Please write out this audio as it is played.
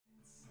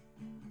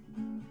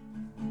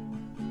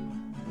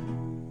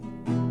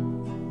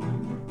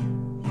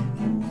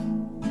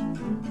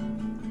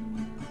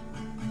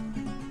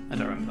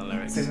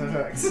Say some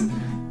facts.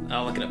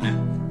 I'll look it up now.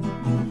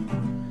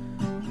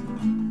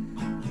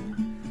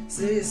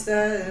 So you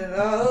started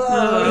all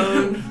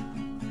alone.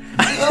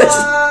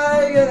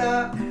 I'm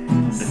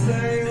gonna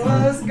say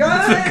what's going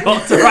I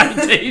forgot to write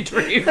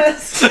daydream.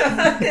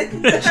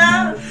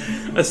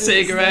 A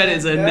cigarette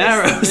is a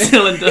narrow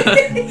cylinder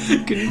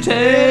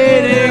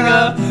containing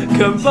a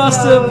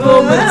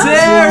combustible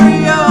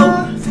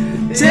material,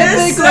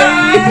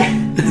 typically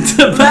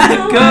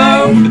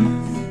tobacco,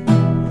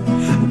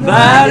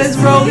 that is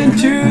rolled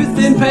into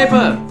thin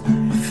paper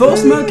for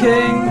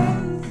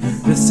smoking.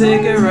 The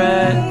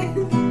cigarette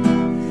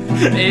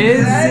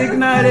is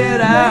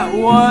ignited at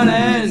one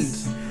end,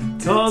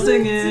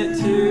 causing it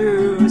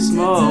to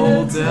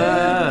smolder.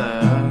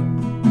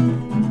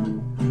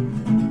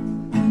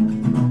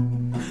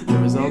 The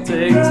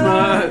resulting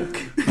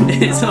smoke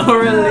is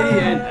orally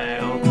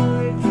inhaled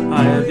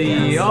by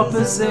the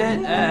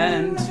opposite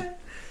end.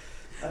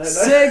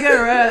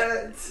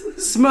 Cigarette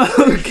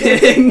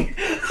smoking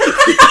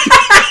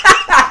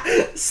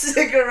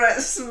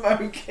cigarette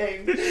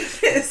smoking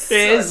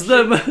is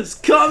the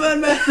most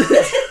common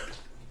method.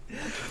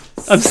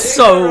 I'm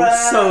so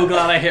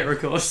glad I hit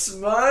record.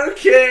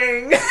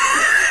 Smoking.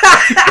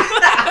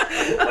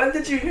 When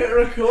did you hit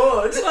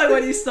record? It's like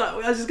when you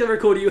start. I was just going to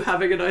record you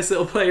having a nice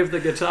little play of the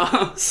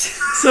guitar.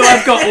 So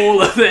I've got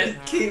all of it.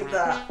 Keep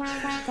that.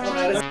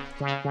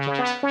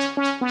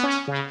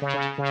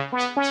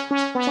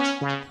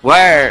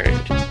 Word.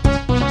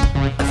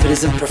 If it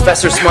isn't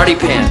Professor Smarty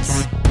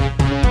Pants.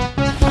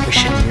 We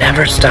should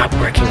never stop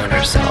working on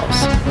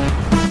ourselves.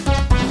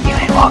 You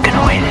ain't walking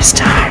away this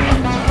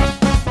time.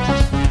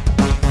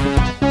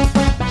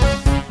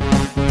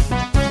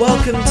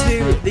 Welcome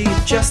to the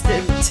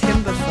Justin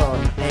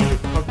Timberthon, a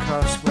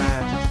podcast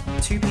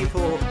where two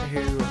people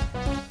who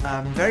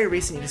very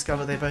recently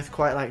discovered they both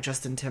quite like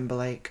Justin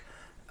Timberlake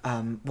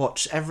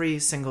watch every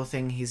single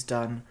thing he's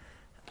done,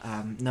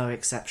 no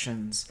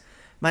exceptions.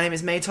 My name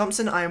is May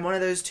Thompson, I am one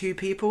of those two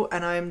people,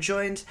 and I am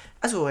joined,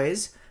 as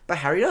always, by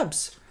Harry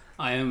Dubbs.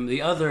 I am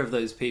the other of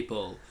those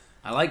people.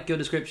 I like your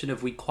description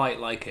of we quite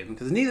like him,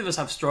 because neither of us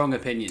have strong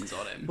opinions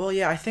on him. Well,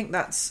 yeah, I think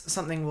that's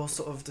something we'll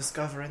sort of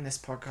discover in this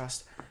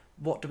podcast.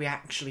 What do we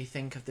actually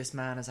think of this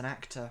man as an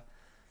actor?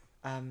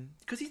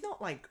 Because he's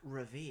not, like,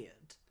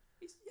 revered.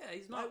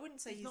 He's not. I wouldn't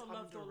say he's not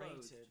loved or loathed.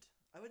 underrated.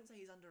 I wouldn't say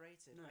he's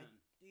underrated. No.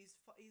 He's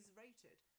rated.